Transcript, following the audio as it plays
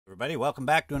everybody. Welcome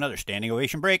back to another standing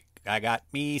ovation break. I got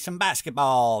me some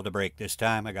basketball to break this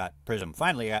time. I got Prizm.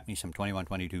 Finally got me some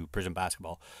 21-22 Prizm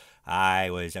basketball. I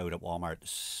was out at Walmart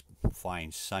this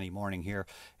fine sunny morning here,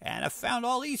 and I found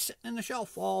all these sitting in the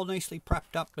shelf, all nicely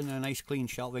prepped up in a nice clean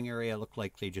shelving area. Looked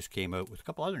like they just came out with a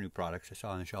couple other new products I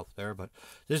saw on the shelf there, but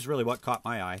this is really what caught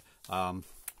my eye.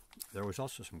 There was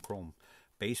also some chrome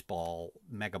baseball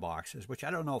mega boxes, which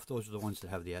I don't know if those are the ones that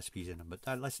have the SPs in them,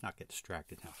 but let's not get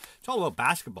distracted now. It's all about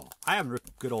basketball. I haven't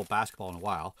ripped good old basketball in a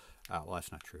while. Well,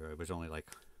 that's not true. It was only like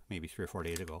maybe 3 or 4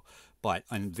 days ago. But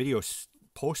on videos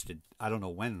posted, I don't know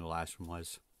when the last one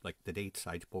was, like the dates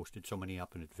I posted so many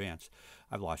up in advance.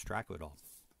 I've lost track of it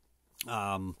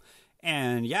all.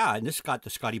 And yeah, and this got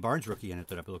the Scotty Barnes rookie in it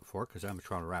that I've been looking for because I'm a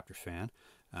Toronto Raptors fan.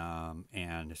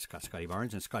 And it's got Scotty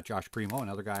Barnes and it's got Josh Primo,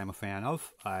 another guy I'm a fan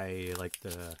of. I like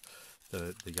the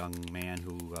young man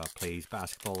who plays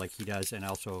basketball like he does, and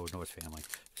also know his family.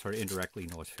 Sort of indirectly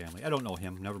know his family. I don't know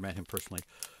him, never met him personally,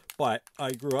 but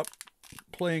I grew up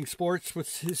playing sports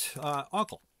with his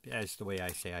uncle. That's the way I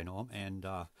say I know him. And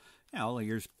you know,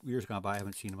 years gone by, I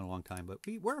haven't seen him in a long time, but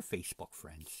we're Facebook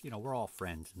friends. You know, we're all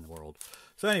friends in the world.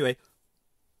 So anyway,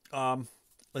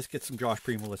 let's get some Josh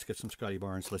Primo. Let's get some Scotty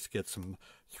Barnes. Let's get some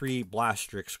 3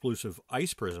 Blaster exclusive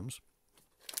ice prisms.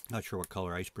 Not sure what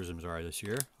color ice prisms are this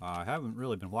year. I haven't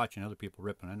really been watching other people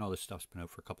ripping. I know this stuff's been out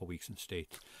for a couple weeks in the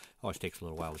States. Always takes a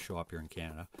little while to show up here in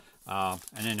Canada. And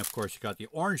then, of course, you got the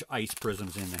orange ice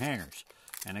prisms in the hangers.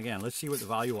 And again, let's see what the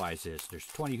value-wise is. There's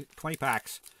 20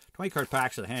 packs, 20 card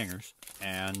packs of the hangers,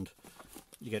 and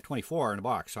you get 24 in a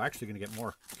box. So I'm actually going to get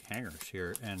more hangers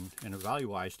here. And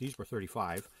value-wise, these were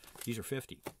 35. These are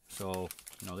 50. So,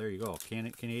 you know, there you go.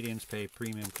 Canadians pay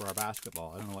premium for our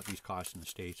basketball. I don't know what these cost in the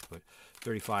States, but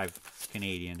 35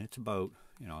 Canadian. It's about,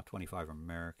 you know, 25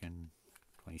 American,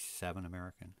 27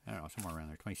 American. I don't know, somewhere around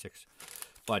there, 26.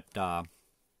 But,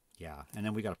 yeah. And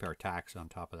then we got a pair of tax on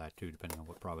top of that, too, depending on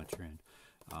what province you're in.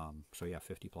 So yeah,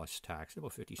 50 plus tax,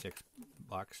 about 56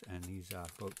 bucks, and these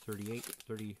about 38,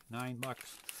 39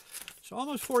 bucks. So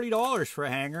almost $40 for a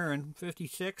hanger, and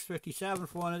 56, 57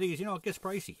 for one of these. You know, it gets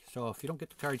pricey. So if you don't get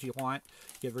the cards you want,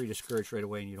 you get very discouraged right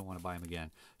away, and you don't want to buy them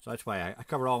again. So that's why I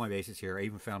covered all my bases here. I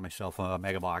even found myself a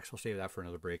mega box. I'll save that for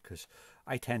another break because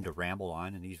I tend to ramble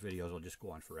on, and these videos will just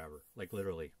go on forever. Like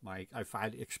literally, I've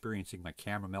had experiencing my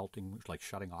camera melting, like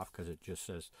shutting off because it just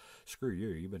says, "Screw you!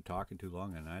 You've been talking too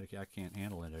long, and I can't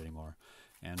handle it anymore."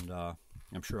 And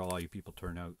I'm sure all you people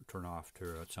turn off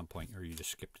to at some point, or you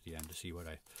just skip to the end to see what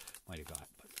I might have got.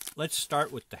 But let's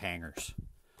start with the hangers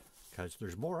because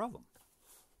there's more of them,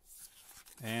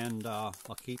 and I'll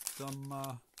keep them.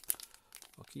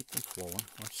 I'll keep them flowing.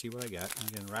 Let's see what I get.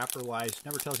 Again, wrapper-wise,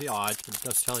 never tells you odds, but it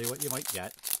does tell you what you might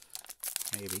get.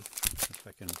 Maybe if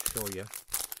I can show you.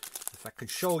 If I can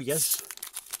show yous,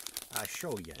 I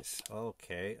show yous.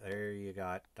 Okay, there you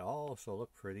got. Also,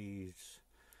 look for these.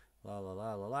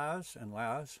 Las and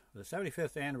las. The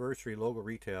 75th anniversary logo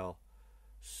retail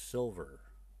silver.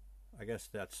 I guess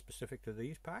that's specific to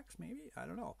these packs, maybe? I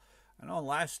don't know. I know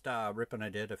last ripping I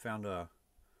did, I found a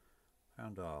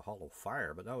hollow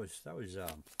fire, but that was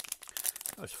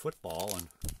football, and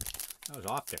that was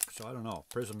optic, so I don't know.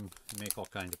 Prizm make all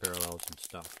kinds of parallels and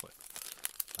stuff, but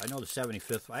I know the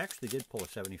 75th. I actually did pull a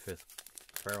 75th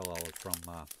parallel from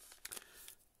a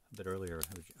bit earlier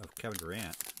of Kevin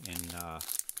Durant, and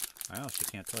I honestly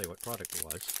can't tell you what product it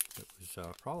was. It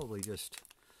was probably just,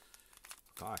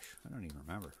 gosh, I don't even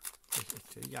remember.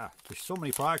 Yeah, there's so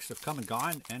many products that have come and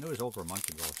gone, and it was over a month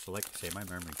ago. So like I say, my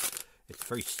memory, it's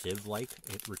very sieve-like.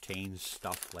 It retains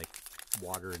stuff like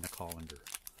water in a colander.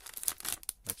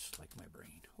 That's like my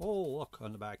brain. Oh, look,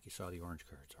 on the back you saw the orange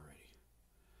cards already.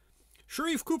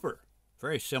 Sharif Cooper.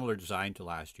 Very similar design to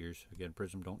last year's. Again,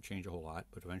 Prizm don't change a whole lot,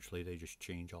 but eventually they just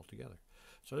change altogether.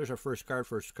 So there's our first card.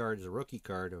 First card is a rookie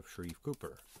card of Sharif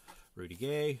Cooper. Rudy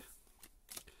Gay.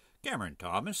 Cameron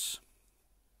Thomas.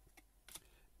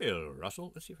 Bill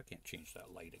Russell. Let's see if I can't change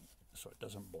that lighting so it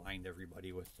doesn't blind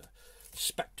everybody with the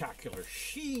spectacular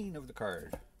sheen of the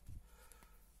card.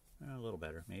 A little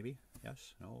better, maybe.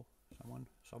 Yes, no,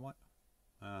 somewhat.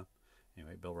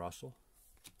 Anyway, Bill Russell.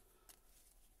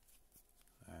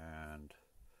 And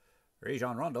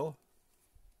Rajon Rondo.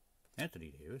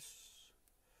 Anthony Davis.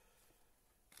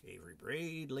 Avery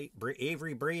Bradley.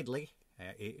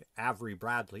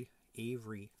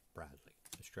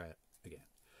 Let's try it again.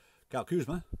 Kyle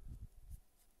Kuzma.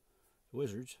 The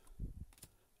Wizards.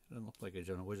 Doesn't look like he's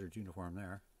in a Wizards uniform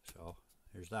there. So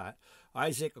there's that.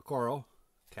 Isaac Okoro.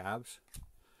 Cavs.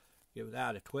 Give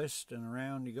that a twist, and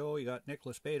around you go. You got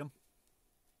Nicholas Batum.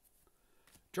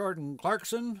 Jordan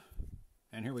Clarkson.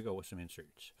 And here we go with some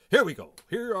inserts. Here we go.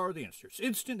 Here are the inserts.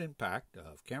 Instant Impact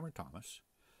of Cameron Thomas.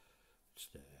 It's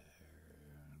there.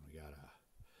 We got a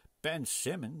Ben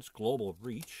Simmons Global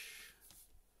Reach.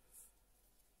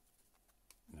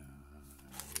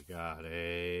 We got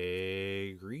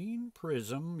a green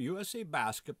Prizm USA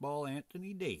Basketball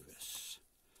Anthony Davis.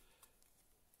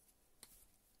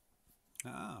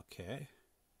 Okay.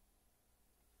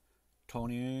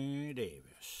 Tony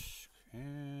Davis.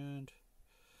 And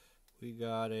we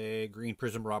got a green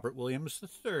Prizm Robert Williams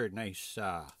III. Nice,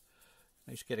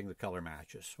 nice getting the color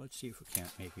matches. Let's see if we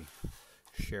can't maybe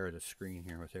share the screen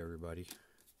here with everybody.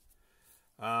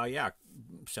 Yeah,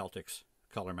 Celtics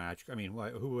color match. I mean,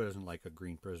 who doesn't like a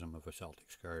green Prizm of a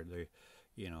Celtics card? They,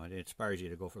 you know, it inspires you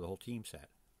to go for the whole team set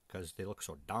because they look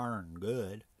so darn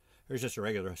good. Here's just a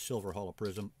regular silver holo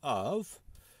Prizm of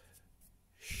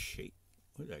Shake.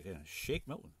 What is that? Shake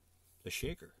Milton, the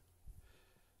Shaker.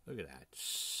 Look at that.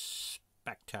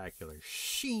 Spectacular.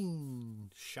 Shine.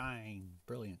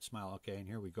 Brilliant smile. Okay, and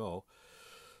here we go.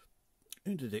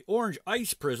 Into the orange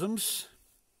ice Prizms.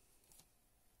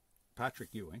 Patrick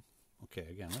Ewing. Okay,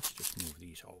 again, let's just move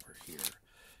these over here.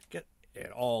 Get it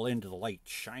all into the light,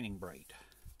 shining bright.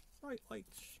 Bright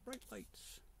lights, bright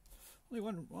lights.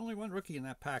 Only one rookie in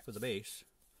that pack with the base.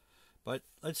 But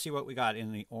let's see what we got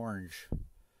in the orange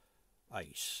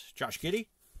ice. Josh Giddey,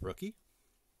 rookie.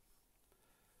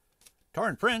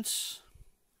 Torrin Prince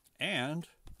and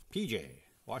PJ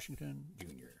Washington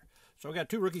Jr. So we got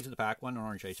two rookies in the pack. One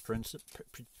orange ice Prince,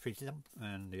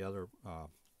 and the other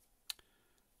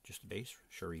just the base,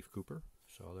 Sharif Cooper.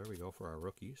 So there we go for our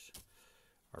rookies.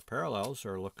 Our parallels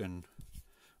are looking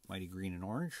mighty green and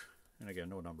orange. And again,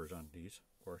 no numbers on these,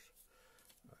 of course.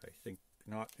 I think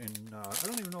not in, I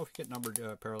don't even know if you get numbered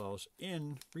parallels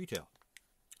in retail.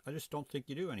 I just don't think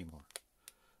you do anymore.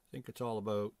 I think it's all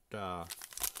about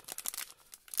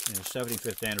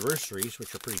 75th anniversaries,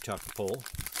 which are pretty tough to pull.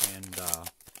 And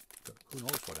who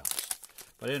knows what else.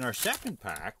 But in our second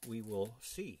pack, we will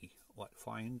see what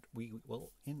find we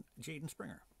will in Jaden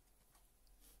Springer.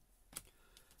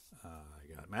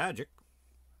 I got Magic.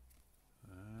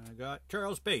 I got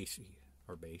Charles Bassey,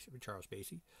 Charles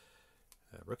Bassey,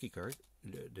 rookie card.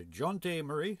 DeJounte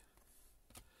Murray.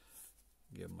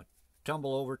 Give him a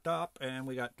tumble over top, and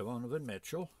we got Donovan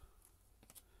Mitchell.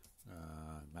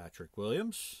 Patrick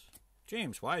Williams,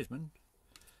 James Wiseman,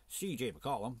 C.J.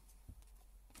 McCollum,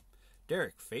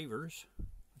 Derek Favors.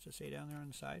 What's it say down there on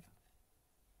the side?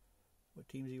 What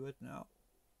team is he with now?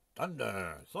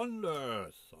 Thunder.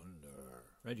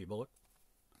 Reggie Bullock.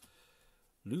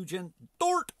 Lugent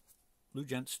Dort.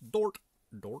 That's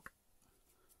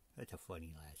a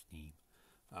funny last name.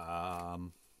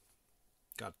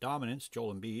 Got Dominance,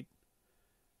 Joel Embiid.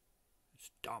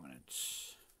 It's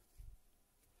Dominance.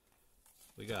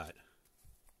 We got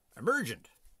Emergent,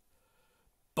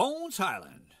 Bones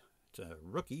Highland. It's a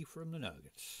rookie from the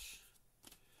Nuggets.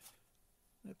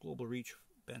 That Global Reach,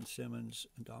 Ben Simmons,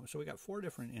 and Dom. So we got 4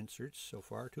 different inserts so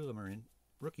far. 2 of them are in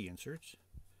rookie inserts.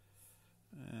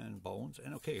 And Bones.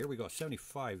 And okay, here we go.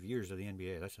 75 years of the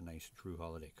NBA. That's a nice Drew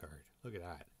Holiday card. Look at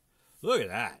that. Look at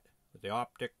that. With the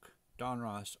Optic, Don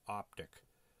Ross Optic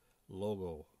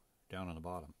logo down on the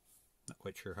bottom. Not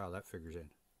quite sure how that figures in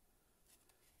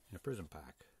a Prizm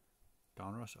pack.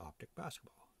 Don Ross Optic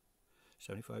Basketball.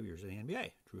 75 years of the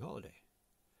NBA. Drew Holiday.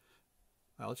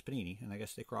 Well, it's Panini, and I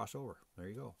guess they cross over. There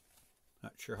you go.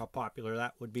 Not sure how popular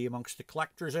that would be amongst the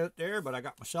collectors out there, but I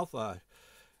got myself a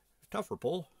tougher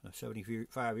pull.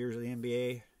 75 years of the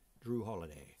NBA. Drew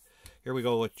Holiday. Here we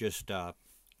go with just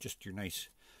your nice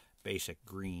basic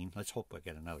green. Let's hope I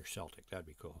get another Celtic. That'd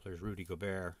be cool. There's Rudy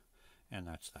Gobert, and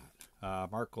that's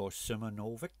that. Marko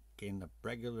Simonovic in the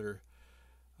regular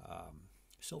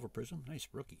silver Prizm. Nice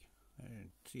rookie. I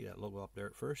didn't see that logo up there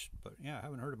at first, but yeah, I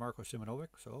haven't heard of Marko Simonovic,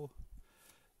 so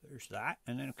there's that.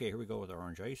 And then, okay, here we go with our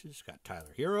orange ices. Got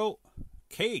Tyler Hero,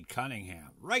 Cade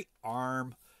Cunningham, right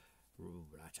arm. Ooh,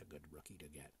 that's a good rookie to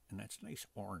get. And that's nice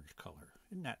orange color.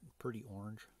 Isn't that pretty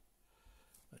orange?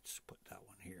 Let's put that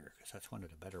one here, because that's one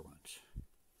of the better ones.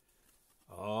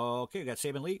 Okay, we got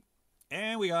Saban Lee.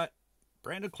 And we got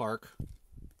Brandon Clark.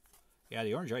 Yeah,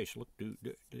 the orange ice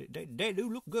they do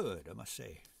look good, I must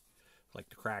say. Like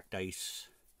the cracked ice.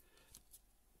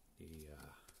 The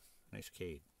nice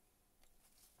Cade.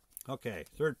 Okay,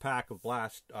 third pack of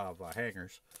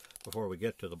hangers before we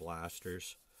get to the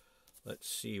blasters. Let's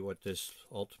see what this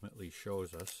ultimately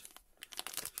shows us.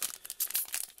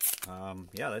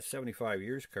 Yeah, that's 75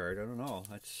 years card. I don't know.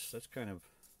 That's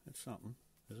something,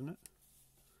 isn't it?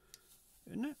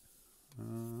 Isn't it?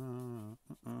 Oh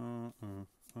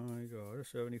my God,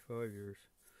 75 years.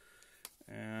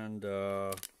 And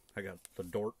I got the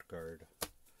Dort card.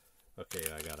 Okay,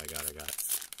 I got.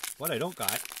 What I don't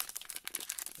got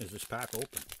is this pack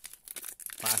open.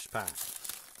 Last pack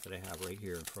that I have right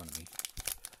here in front of me.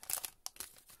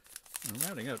 I'm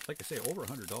rounding out, like I say, over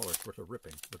 $100 worth of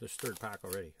ripping with this third pack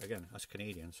already. Again, us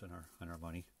Canadians and our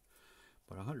money.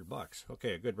 But $100.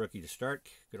 Okay, a good rookie to start.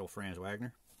 Good old Franz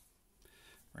Wagner.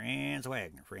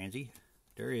 Franzie.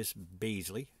 Darius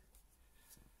Baisley.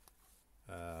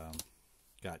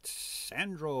 Got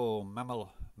Sandro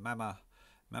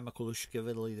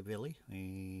Mamakushkivili.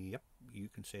 Yep, you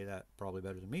can say that probably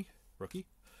better than me. Rookie.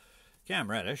 Cam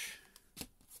Reddish.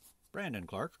 Brandon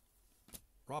Clark.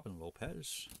 Robin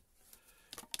Lopez.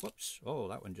 Whoops. Oh,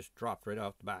 that one just dropped right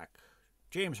off the back.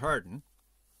 James Harden.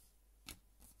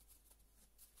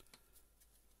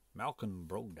 Malcolm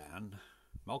Brogdon.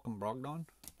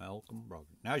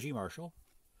 Najee Marshall.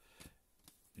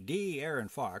 Aaron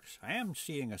Fox. I am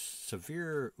seeing a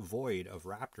severe void of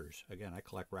Raptors. Again, I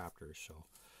collect Raptors, so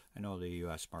I know the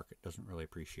U.S. market doesn't really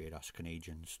appreciate us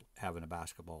Canadians having a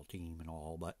basketball team and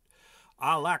all, but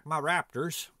I like my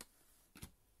Raptors.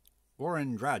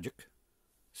 Goran Dragic.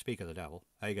 Speak of the devil.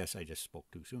 I guess I just spoke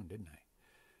too soon, didn't I?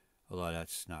 Although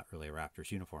that's not really a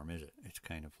Raptors uniform, is it? It's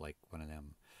kind of like one of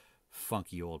them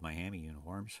funky old Miami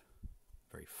uniforms.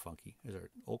 Very funky. Is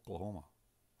it Oklahoma?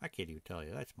 I can't even tell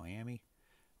you. That's Miami.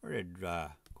 Where did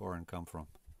Goran come from?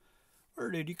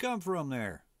 Where did he come from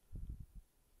there?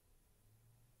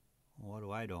 What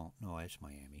do I don't know? It's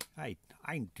Miami. I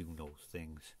do know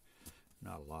things.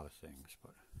 Not a lot of things,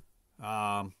 but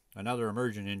another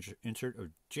emergent insert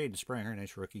of Jaden Springer.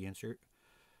 Nice rookie insert.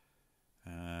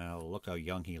 Look how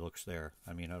young he looks there.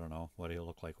 I mean, I don't know what he'll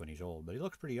look like when he's old, but he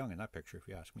looks pretty young in that picture, if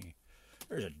you ask me.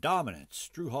 There's a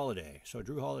dominance, Drew Holiday. So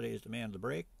Drew Holiday is the man of the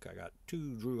break. I got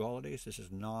 2 Drew Holidays. This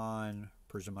is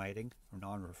non-prismating,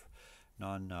 or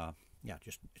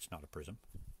it's not a prism.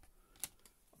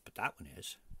 But that one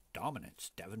is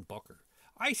dominance, Devin Booker.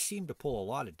 I seem to pull a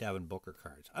lot of Devin Booker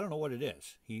cards. I don't know what it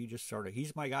is.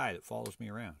 He's my guy that follows me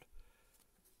around.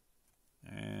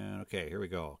 And okay, here we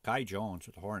go. Kai Jones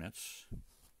with the Hornets.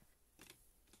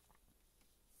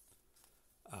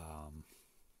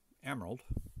 Emerald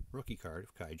rookie card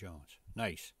of Kai Jones.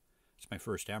 Nice. It's my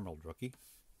first Emerald rookie.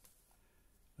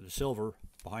 With the silver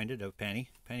behind it of Penny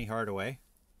Hardaway.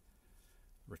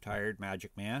 Retired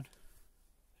Magic Man.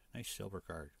 Nice silver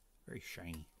card. Very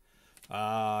shiny.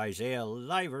 Isaiah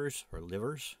Livers.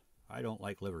 I don't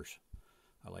like livers.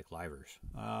 I like livers.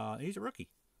 He's a rookie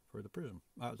for the Prizm.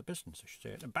 The Pistons, I should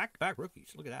say. And back-to-back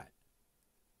rookies. Look at that.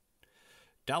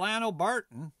 Delano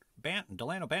Banton.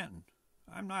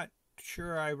 I'm not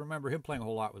sure I remember him playing a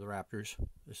whole lot with the Raptors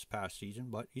this past season,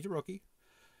 but he's a rookie.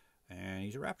 And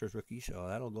he's a Raptors rookie, so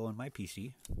that'll go in my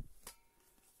PC.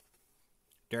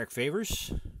 Derek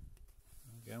Favors.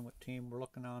 Again, what team we're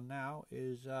looking on now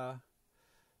is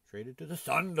traded to the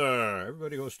Thunder.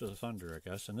 Everybody goes to the Thunder, I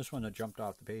guess. And this one that jumped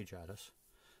off the page at us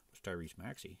was Tyrese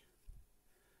Maxey.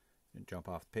 Didn't jump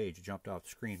off the page. It jumped off the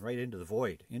screen right into the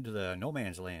void, into the no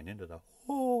man's land, into the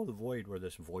void where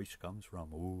this voice comes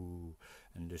from. Ooh,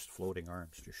 and just floating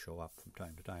arms just show up from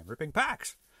time to time, ripping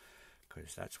packs,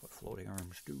 because that's what floating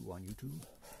arms do on YouTube.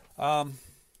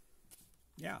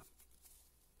 Yeah.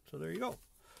 So there you go.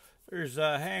 There's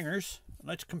hangers.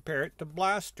 Let's compare it to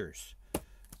blasters.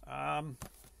 I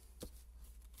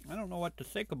don't know what to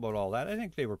think about all that. I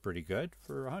think they were pretty good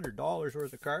for $100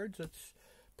 worth of cards. That's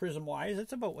Prizm-wise,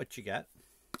 that's about what you get,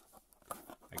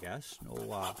 I guess.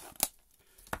 No,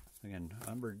 again,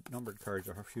 numbered cards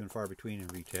are few and far between in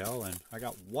retail, and I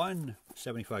got one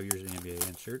 75 years of the NBA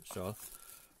insert, so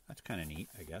that's kind of neat,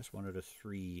 I guess. One of the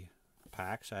 3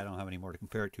 packs. I don't have any more to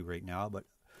compare it to right now, but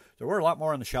there were a lot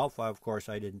more on the shelf. Of course,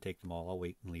 I didn't take them all. I'll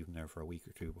wait and leave them there for a week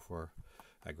or 2 before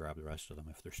I grab the rest of them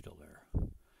if they're still there.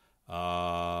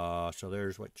 So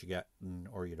there's what you get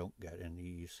or you don't get in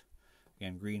these.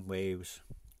 Again, green waves.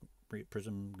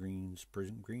 Prism greens,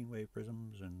 green wave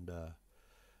prisms, and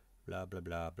blah, blah,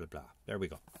 blah, blah, blah. There we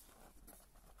go.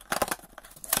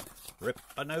 Rip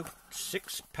a note.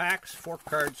 6 packs, 4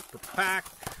 cards per pack.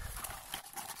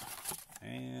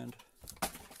 And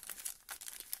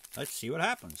let's see what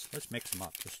happens. Let's mix them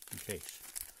up just in case.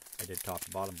 I did top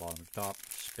to bottom, bottom to top.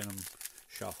 Spin them,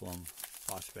 shuffle them,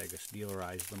 Las Vegas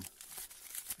dealerize them,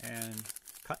 and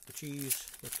cut the cheese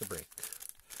with the break.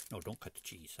 No, don't cut the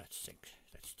cheese. That stinks.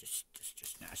 That's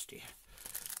just nasty.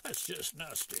 That's just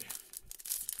nasty.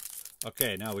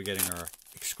 Okay, now we're getting our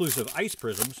exclusive ice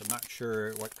prisms. I'm not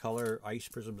sure what color ice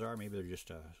prisms are. Maybe they're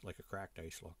just like a cracked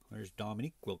ice look. There's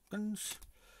Dominique Wilkins.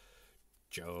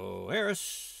 Joe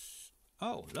Harris.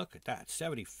 Oh, look at that.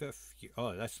 75th year.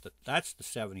 Oh, that's the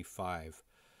 75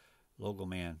 logo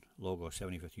man logo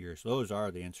 75th years. Those are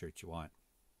the inserts you want.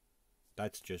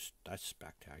 That's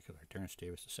spectacular. Terrence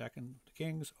Davis II, the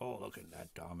Kings. Oh, look at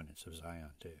that dominance of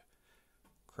Zion, too.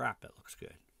 Crap, that looks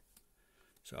good.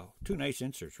 So, 2 nice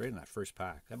inserts right in that first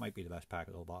pack. That might be the best pack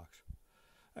of the whole box.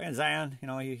 And Zion, you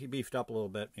know, he beefed up a little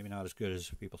bit. Maybe not as good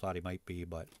as people thought he might be,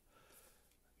 but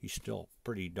he's still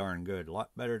pretty darn good. A lot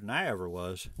better than I ever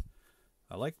was.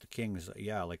 I like the Kings.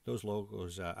 Yeah, like those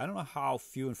logos. I don't know how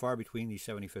few and far between these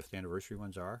 75th anniversary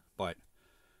ones are, but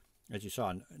as you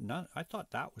saw, none. I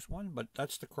thought that was one, but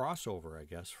that's the crossover, I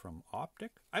guess, from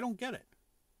Optic. I don't get it.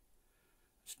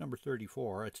 It's number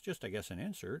 34. It's just, I guess, an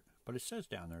insert, but it says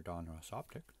down there Don Ross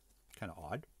Optic. Kind of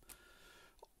odd.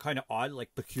 Kind of odd,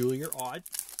 like peculiar odd.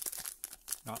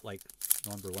 Not like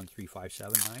number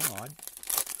 13579 odd,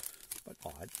 but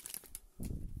odd.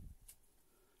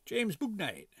 James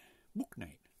Bouknight.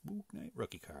 Bouknight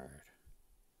rookie card.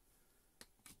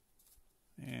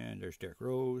 And there's Derrick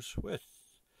Rose with,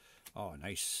 oh, a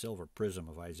nice silver prism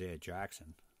of Isaiah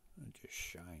Jackson. It just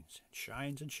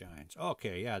shines and shines.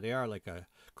 Okay, yeah, they are like a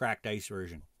cracked ice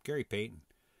version. Gary Payton,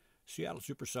 Seattle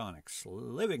Supersonics,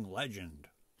 living legend.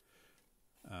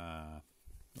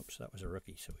 Oops, that was a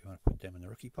rookie, so we want to put them in the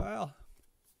rookie pile.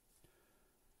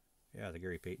 Yeah, the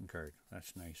Gary Payton card.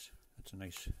 That's nice. That's a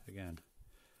nice, again,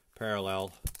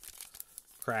 parallel.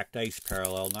 Cracked ice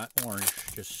parallel, not orange,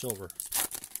 just silver.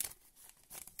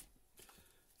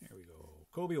 There we go.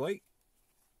 Kobe White.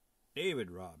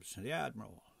 David Robson, the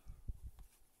Admiral.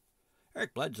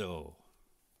 Eric Bledsoe.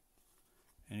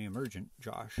 And the emergent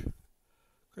Josh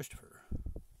Christopher.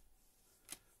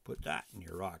 Put that in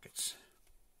your Rockets.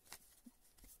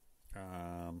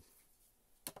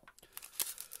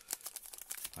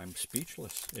 I'm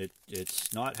speechless.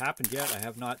 It's not happened yet. I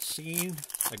have not seen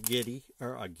I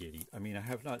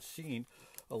have not seen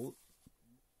a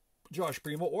Josh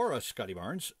Primo or a Scotty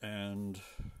Barnes, and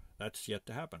that's yet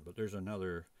to happen. But there's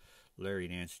another Larry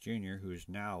Nance Jr. who's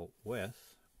now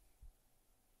with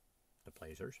the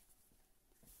Blazers.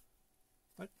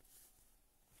 What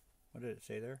did it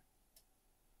say there?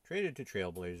 Traded to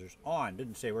Trailblazers. On.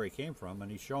 Didn't say where he came from, and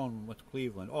he's shown with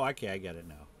Cleveland. Oh, okay, I get it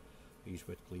now. He's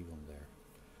with Cleveland there.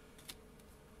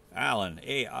 Allen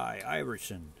A.I.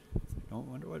 Iverson. Don't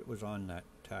wonder what was on that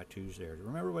tattoos there. Do you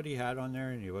remember what he had on there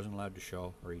and he wasn't allowed to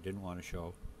show, or he didn't want to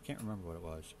show? Can't remember what it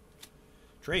was.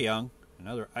 Trae Young.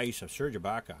 Another ice of Serge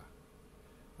Ibaka.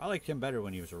 I liked him better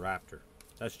when he was a Raptor.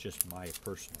 That's just my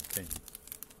personal opinion.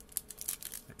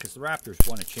 Because the Raptors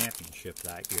won a championship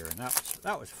that year, and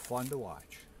that was fun to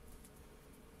watch.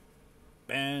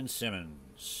 Ben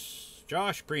Simmons.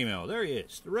 Josh Primo. There he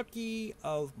is. The rookie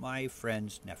of my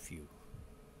friend's nephew.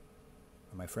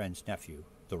 Or my friend's nephew,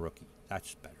 the rookie.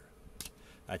 That's better.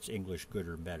 That's English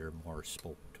gooder, better, more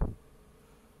spoked.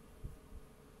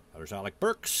 There's Alec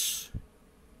Burks.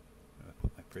 I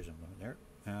put my Prizm in there.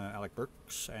 Alec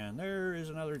Burks. And there is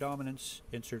another dominance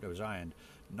insert of Zion.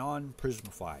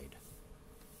 Non-prismified.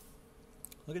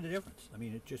 Look at the difference. I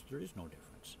mean, there is no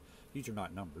difference. These are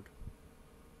not numbered.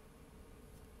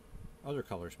 Other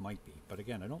colors might be, but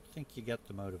again, I don't think you get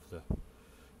them out of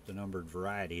the numbered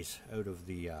varieties, out of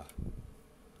the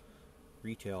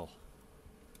retail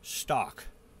stock.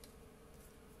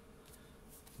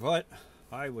 But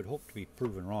I would hope to be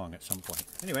proven wrong at some point.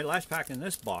 Anyway, last pack in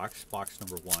this box, box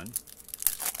number 1.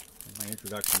 And my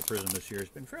introduction to Prizm this year has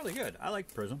been fairly good. I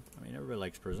like Prizm. I mean, everybody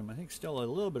likes Prizm. I think still a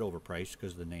little bit overpriced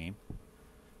because of the name.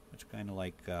 It's kind of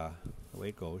like the way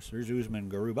it goes. There's Usman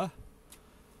Garuba.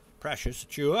 Precious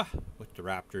Achua with the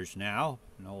Raptors now.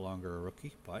 No longer a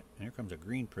rookie, but and here comes a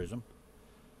green Prizm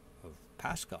of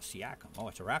Pascal Siakam. Oh,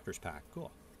 it's a Raptors pack.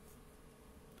 Cool.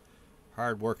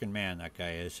 Hard working man, that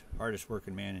guy is. Hardest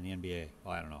working man in the NBA.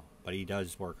 Well, I don't know, but he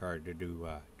does work hard to do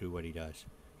what he does.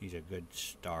 He's a good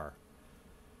star.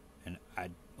 And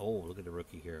look at the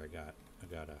rookie here. I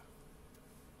got a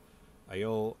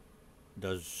Ayo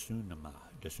Dosunmu.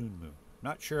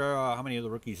 Not sure how many of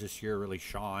the rookies this year really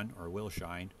shone or will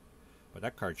shine, but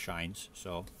that card shines.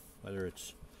 So whether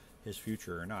it's his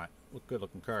future or not, good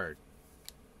looking card.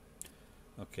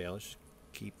 Okay, let's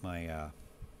keep my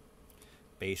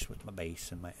base with my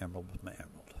base and my emerald with my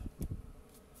emerald.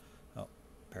 Oh,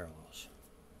 parallels.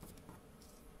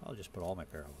 I'll just put all my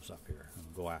parallels up here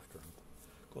and go after them.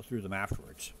 Go through them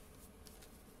afterwards.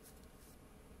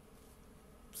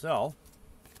 So,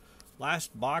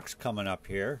 last box coming up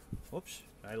here. Whoops,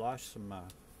 I lost some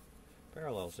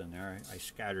parallels in there. I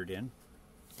scattered in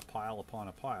a pile upon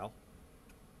a pile.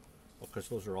 Well, because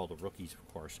those are all the rookies,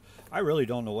 of course. I really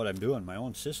don't know what I'm doing. My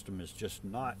own system is just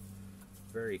not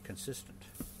very consistent.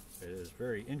 It is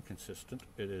very inconsistent.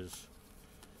 It is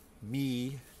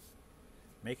me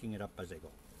making it up as I go.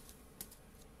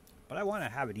 But I want to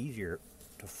have it easier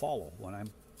to follow when I'm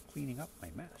cleaning up my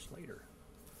mess later.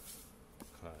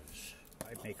 Because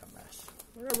I make a mess.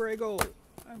 Wherever I go,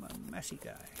 I'm a messy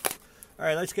guy.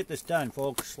 Alright, let's get this done,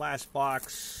 folks. Last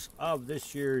box of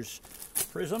this year's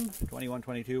Prizm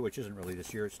 21-22, which isn't really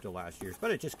this year, it's still last year's,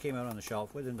 but it just came out on the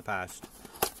shelf within the past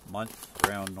month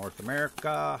around North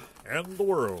America and the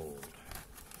world.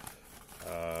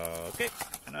 Okay,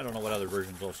 and I don't know what other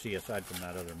versions we'll see aside from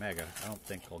that other Mega. I don't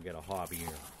think I'll get a hobby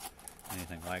or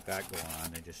anything like that going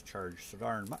on. They just charge so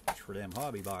darn much for them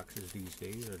hobby boxes these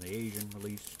days, or the Asian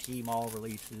release, Tmall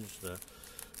releases, the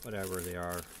whatever they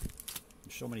are.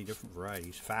 There's so many different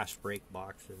varieties. Fast break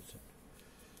boxes,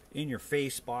 in your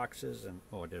face boxes, and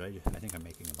oh, I think I'm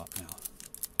making them up now.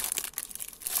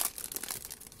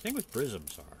 The thing with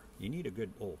Prizms are, you need a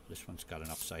good, oh, this one's got an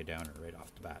upside downer right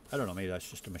off the bat. I don't know, maybe that's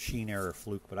just a machine error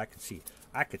fluke, but I could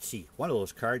see one of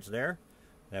those cards there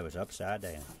that was upside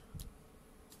down. It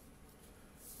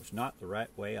was not the right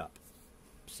way up.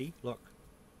 See, look.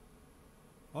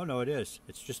 Oh no, it is.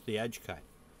 It's just the edge cut.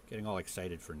 Getting all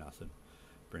excited for nothing.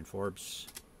 Bryn Forbes,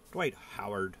 Dwight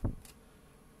Howard.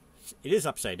 It is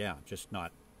upside down, just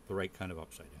not the right kind of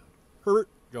upside down. Herbert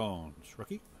Jones,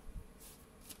 rookie.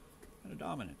 And a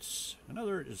dominance.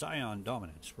 Another Zion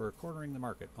dominance. We're cornering the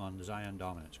market on the Zion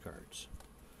dominance cards.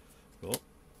 Cool.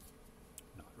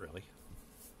 Not really.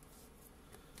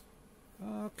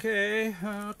 Okay.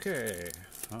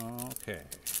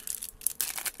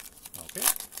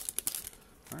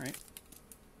 Alright.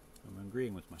 I'm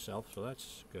agreeing with myself, so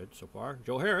that's good so far.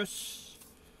 Joe Harris.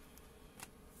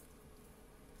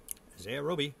 Isaiah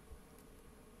Roby.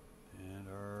 And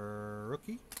our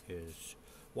rookie is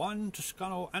Juan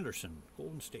Toscano Anderson,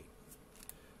 Golden State,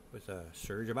 with a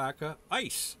Serge Ibaka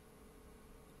ice.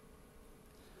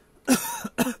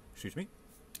 Excuse me.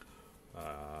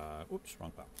 Oops,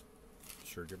 wrong pop.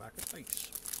 Serge Ibaka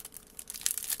ice.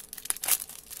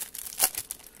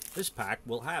 This pack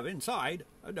will have inside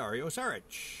a Dario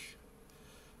Saric,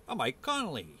 a Mike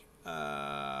Connolly,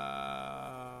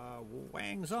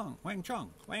 Wang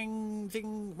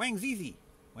Zizi.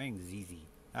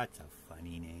 That's a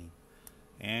funny name.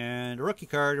 And a rookie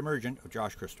card emergent of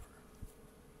Josh Christopher.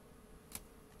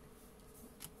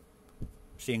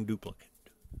 Seeing duplicate.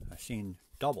 I've seen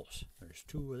doubles. There's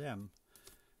two of them,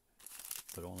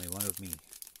 but only one of me.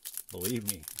 Believe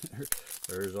me,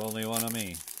 there's only one of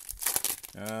me.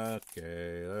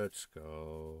 Okay, let's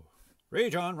go.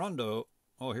 Rajon Rondo.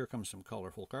 Oh, here comes some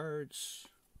colorful cards.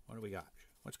 What do we got?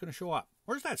 What's going to show up?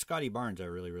 Where's that Scotty Barnes I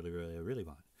really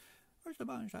want? Where's the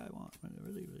Barnes I want? I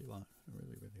really want.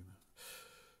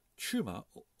 Chuma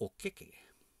Okeke.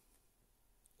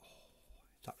 Oh,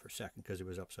 I thought for a second because it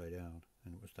was upside down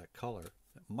and it was that color.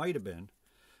 That might have been,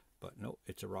 but no,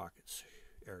 it's a Rockets.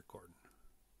 Eric Gordon.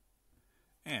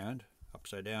 And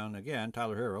upside down again,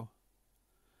 Tyler Hero.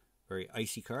 Very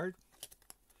icy card.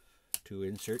 Two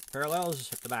insert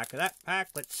parallels at the back of that pack.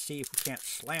 Let's see if we can't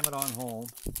slam it on home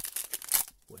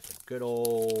with a good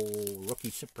old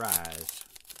rookie surprise.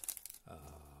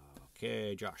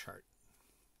 Okay, Josh Hart.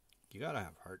 You gotta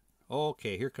have Hart.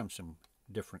 Okay, here comes some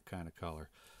different kind of color.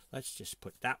 Let's just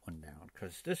put that one down,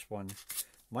 because this one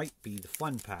might be the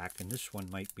fun pack, and this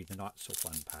one might be the not so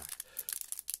fun pack.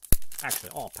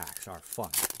 Actually, all packs are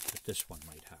fun, but this one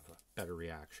might have a better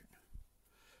reaction.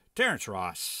 Terrence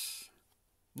Ross.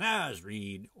 Naz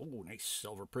Reid. Oh, nice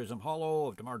silver Prizm hollow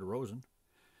of DeMar DeRozan.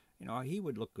 You know, he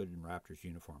would look good in Raptors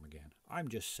uniform again. I'm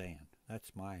just saying.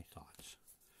 That's my thoughts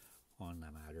on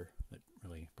the matter. That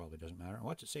really probably doesn't matter.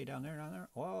 What's it say down there?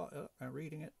 Well, I'm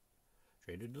reading it.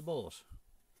 Traded to the Bulls.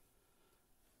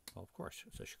 Well, of course,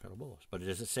 it says Chicago Bulls. But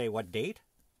does it say what date?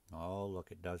 Oh,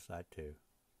 look, it does that too.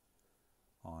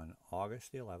 On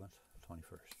August the 11th,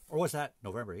 21st. Or was that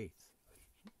November 8th,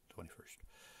 21st?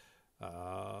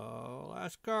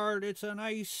 Last card, it's an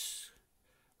ice.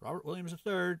 Robert Williams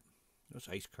III. Those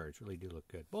ice cards really do look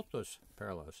good. Both those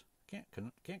parallels.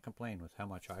 Can't complain with how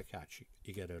much eye catch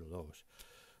you get out of those.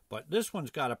 But this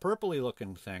one's got a purpley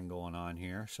looking thing going on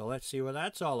here. So let's see what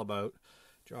that's all about.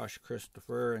 Josh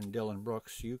Christopher and Dylan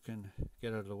Brooks. You can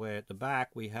get out of the way. At the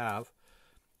back we have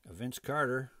a Vince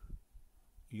Carter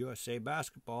USA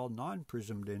Basketball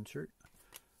non-prismed insert.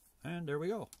 And there we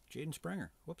go. Jaden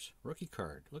Springer. Whoops. Rookie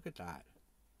card. Look at that.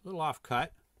 A little off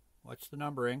cut. What's the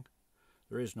numbering?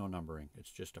 There is no numbering.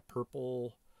 It's just a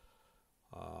purple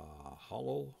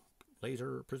hollow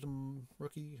laser prism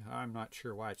rookie. I'm not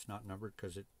sure why it's not numbered,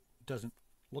 because it doesn't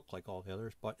look like all the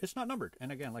others, but it's not numbered.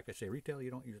 And again, like I say, retail, you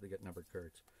don't usually get numbered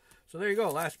cards. So there you go.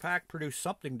 Last pack produced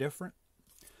something different.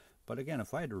 But again,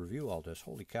 if I had to review all this,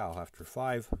 holy cow, after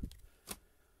 5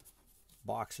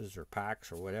 boxes or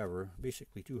packs or whatever,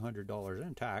 basically $200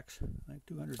 in tax, like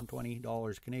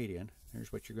 $220 Canadian.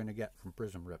 Here's what you're going to get from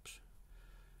Prizm Rips.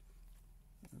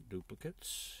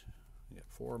 Duplicates. I got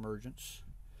 4 emergents.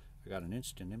 I got an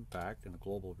instant impact and a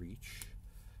global reach.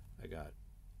 I got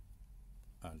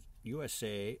a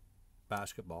USA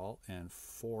basketball and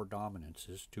 4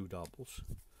 dominances, 2 doubles.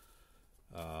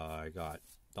 I got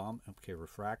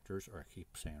refractors, or I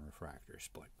keep saying refractors,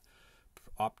 but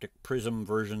optic Prizm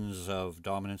versions of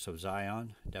Dominance of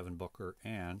Zion, Devin Booker,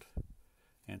 and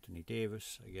Anthony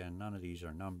Davis. Again, none of these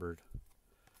are numbered,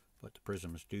 but the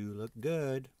Prizms do look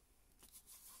good.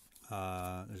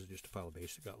 This is just a pile of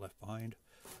base that got left behind.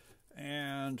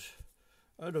 And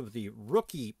out of the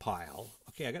rookie pile,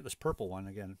 okay, I got this purple one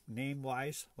again.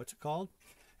 Name-wise, what's it called?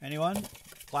 Anyone?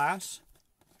 Class?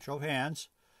 Show of hands.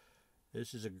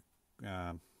 This is a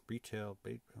retail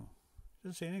bait. Oh,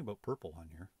 doesn't say anything about purple on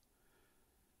here.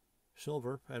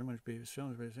 Silver,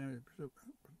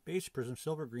 base Prizm,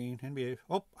 silver, green, NBA.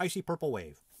 Oh, icy purple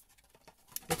wave.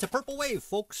 It's a purple wave,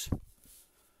 folks.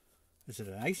 Is it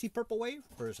an icy purple wave,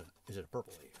 or is it a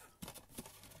purple wave?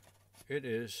 It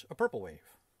is a purple wave.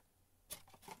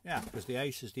 Yeah, because the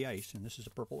ice is the ice, and this is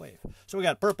a purple wave. So we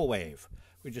got purple wave.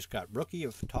 We just got rookie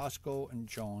of Tosco and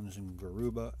Jones and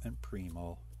Garuba and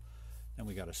Primo. Then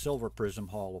we got a silver Prizm,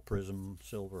 hollow Prizm,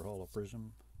 silver hollow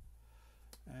Prizm,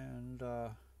 and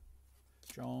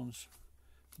Jones,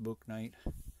 Book Knight,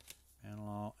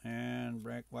 Manilow, and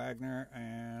Breck Wagner,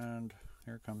 and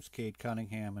here comes Cade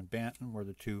Cunningham and Banton were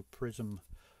the 2 Prizm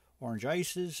orange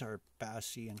ices, our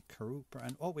Bassi and Karupa,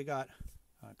 and oh, I got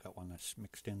one that's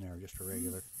mixed in there, just a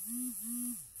regular.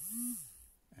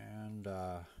 And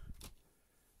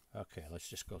okay, let's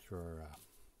just go through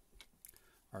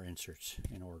our inserts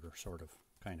in order, sort of,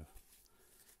 kind of.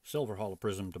 Silver hollow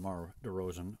Prizm, DeMar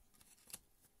DeRozan,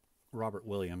 Robert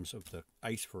Williams of the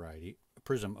ice variety,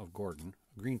 Prizm of Gordon,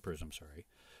 green Prizm, sorry,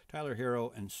 Tyler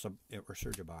Hero and Serge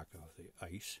Ibaka of the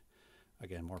ice.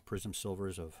 Again, more Prizm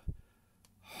silvers of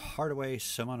Hardaway,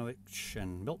 Simonovic,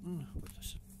 and Milton, with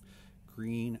this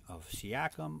green of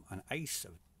Siakam, an ice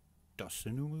of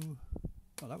Dosunmu.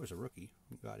 Oh, that was a rookie.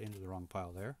 We got into the wrong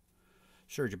pile there.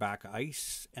 Serge Ibaka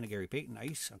ice, and a Gary Payton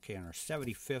ice. Okay, and our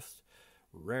 75th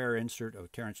rare insert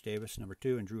of Terrence Davis, number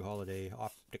 2, and Drew Holiday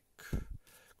optic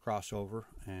crossover,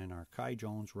 and our Kai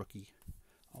Jones rookie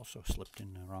also slipped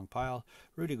in the wrong pile.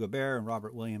 Rudy Gobert and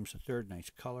Robert Williams, a 3rd, nice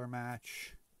color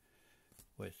match,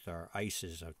 with our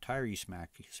ices of Tyrese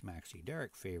Maxey,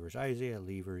 Derek Favors, Isaiah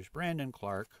Levers, Brandon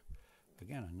Clark,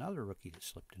 again another rookie that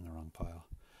slipped in the wrong pile,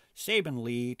 Saban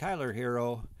Lee, Tyler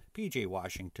Hero, PJ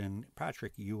Washington,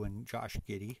 Patrick Ewan, Josh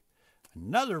Giddey,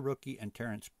 another rookie, and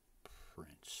Terrence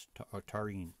Prince, or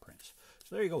Tareen Prince.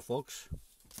 So there you go, folks.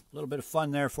 A little bit of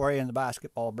fun there for you in the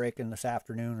basketball break-in this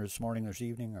afternoon or this morning or this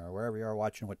evening or wherever you are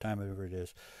watching, what time ever it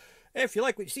is. If you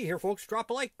like what you see here, folks, drop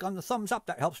a like on the thumbs up.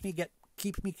 That helps me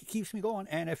keeps me going.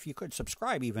 And if you could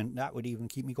subscribe even, that would even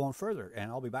keep me going further. And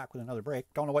I'll be back with another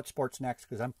break. Don't know what sport's next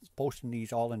because I'm posting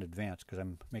these all in advance because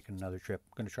I'm making another trip.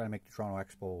 I'm going to try to make the Toronto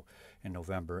Expo in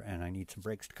November, and I need some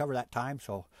breaks to cover that time.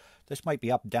 So this might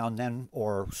be up, down then,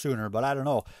 or sooner, but I don't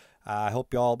know. I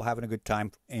hope you all having a good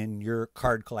time in your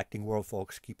card collecting world,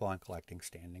 folks. Keep on collecting.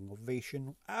 Standing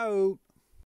ovation out.